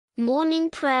Morning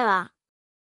Prayer.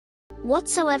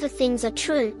 Whatsoever things are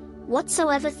true,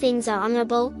 whatsoever things are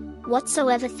honorable,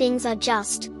 whatsoever things are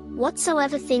just,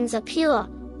 whatsoever things are pure,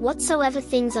 whatsoever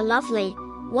things are lovely,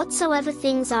 whatsoever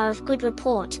things are of good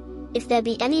report, if there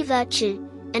be any virtue,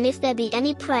 and if there be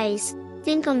any praise,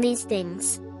 think on these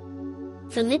things.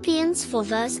 Philippians 4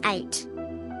 verse 8.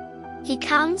 He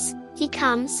comes,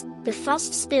 the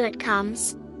frost spirit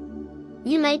comes.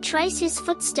 You may trace his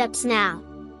footsteps now,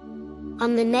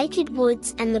 on the naked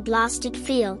woods and the blasted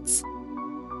fields,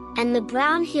 and the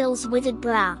brown hill's withered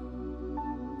brow.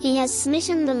 He has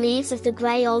smitten the leaves of the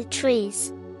grey old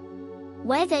trees,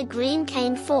 where their green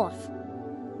came forth,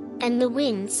 and the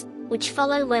winds, which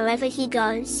follow wherever he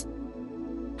goes,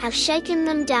 have shaken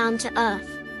them down to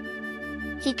earth.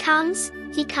 He comes,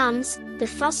 the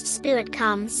frost spirit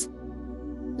comes.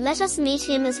 Let us meet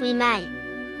him as we may,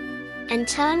 and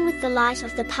turn with the light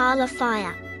of the parlor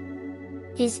fire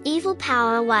his evil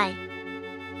power away,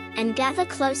 and gather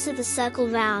closer the circle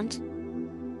round,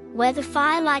 where the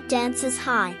firelight dances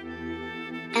high,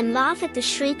 and laugh at the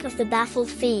shriek of the baffled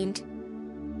fiend,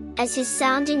 as his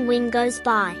sounding wing goes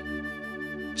by.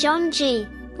 John G.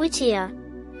 Whittier.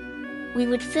 We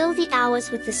would fill the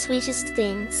hours with the sweetest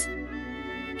things,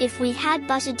 if we had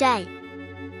but a day.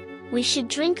 We should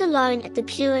drink alone at the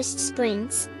purest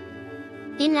springs,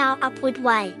 in our upward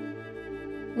way.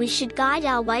 We should guide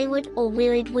our wayward or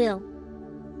wearied will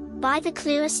by the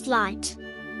clearest light.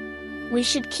 We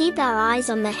should keep our eyes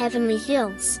on the heavenly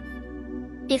hills,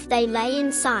 if they lay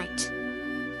in sight.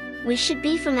 We should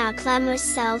be from our clamorous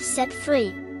selves set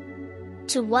free,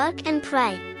 to work and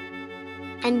pray,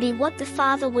 and be what the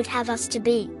Father would have us to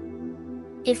be,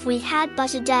 if we had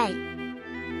but a day.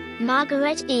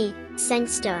 Margaret E.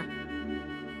 Sangster.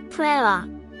 Prayer.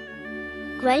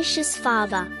 Gracious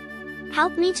Father,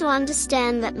 help me to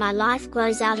understand that my life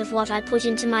grows out of what I put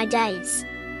into my days.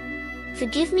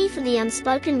 Forgive me for the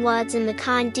unspoken words and the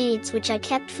kind deeds which I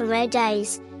kept for rare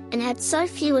days, and had so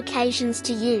few occasions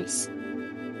to use.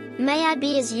 May I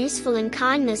be as useful in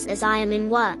kindness as I am in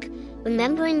work,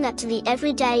 remembering that to thee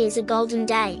every day is a golden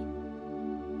day.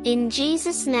 In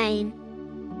Jesus' name.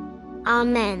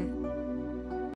 Amen.